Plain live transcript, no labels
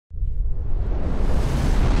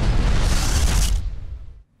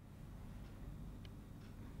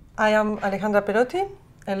I am Alejandra Perotti,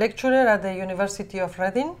 a lecturer at the University of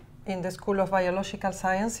Reading in the School of Biological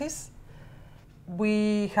Sciences.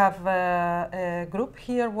 We have a group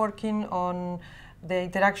here working on the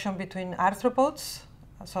interaction between arthropods,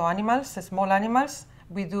 so animals, small animals.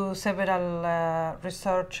 We do several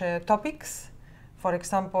research topics, for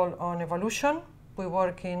example, on evolution. We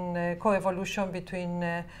work in coevolution between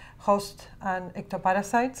host and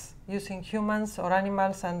ectoparasites using humans or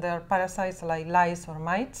animals and their parasites like lice or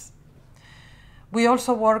mites. We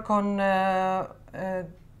also work on other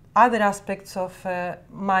aspects of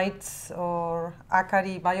mites or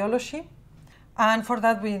acari biology, and for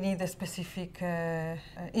that we need specific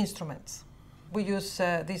instruments. We use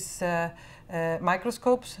these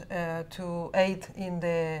microscopes to aid in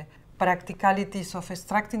the practicalities of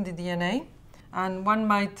extracting the DNA, and one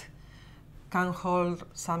mite can hold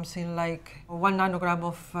something like 1 nanogram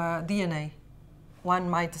of DNA, one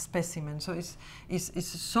mite specimen. So it's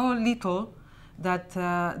so little that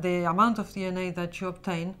the amount of DNA that you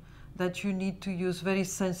obtain that you need to use very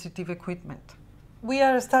sensitive equipment. We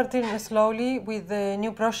are starting slowly with a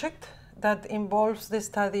new project that involves the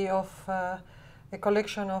study of a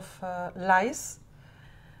collection of lice.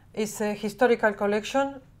 It's a historical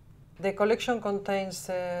collection. The collection contains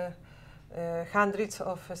hundreds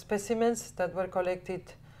of specimens that were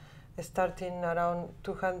collected starting around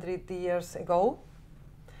 200 years ago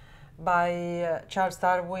by Charles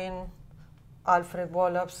Darwin, Alfred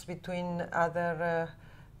Wallops, between other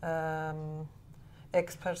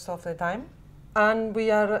experts of the time. And we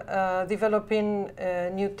are developing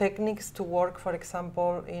new techniques to work, for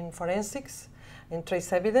example, in forensics, in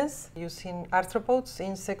trace evidence, using arthropods,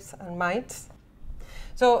 insects, and mites.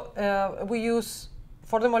 So we use,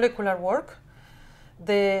 for the molecular work,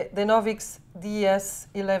 the Novix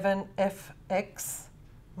DS11FX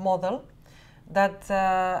model that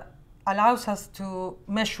allows us to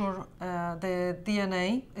measure the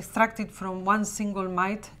DNA extracted from one single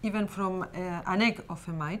mite, even from an egg of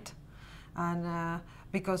a mite. And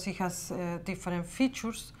because it has different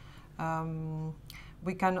features,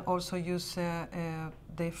 we can also use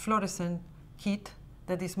the fluorescent kit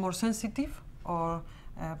that is more sensitive or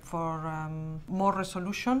for more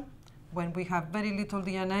resolution. When we have very little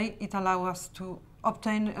DNA, it allows us to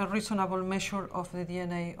obtain a reasonable measure of the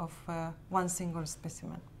DNA of one single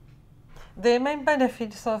specimen. The main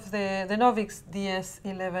benefits of the Novix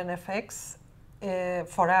DS11FX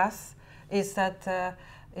for us is that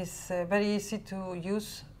it's very easy to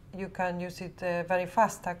use. You can use it very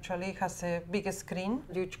fast, actually. It has a big screen.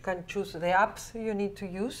 You can choose the apps you need to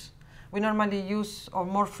use. We normally use, or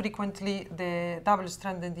more frequently, the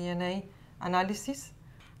double-stranded DNA analysis.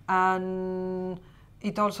 And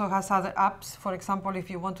it also has other apps. For example, if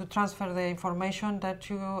you want to transfer the information that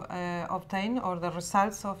you obtain or the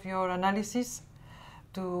results of your analysis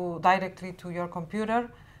directly to your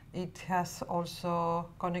computer, it has also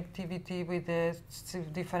connectivity with the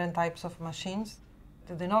different types of machines.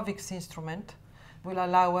 The Novix instrument will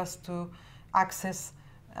allow us to access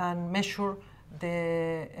and measure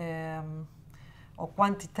or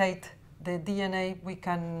quantitate the DNA we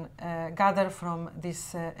can gather from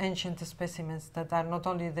these ancient specimens that are not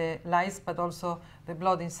only the lice but also the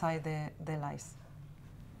blood inside the lice.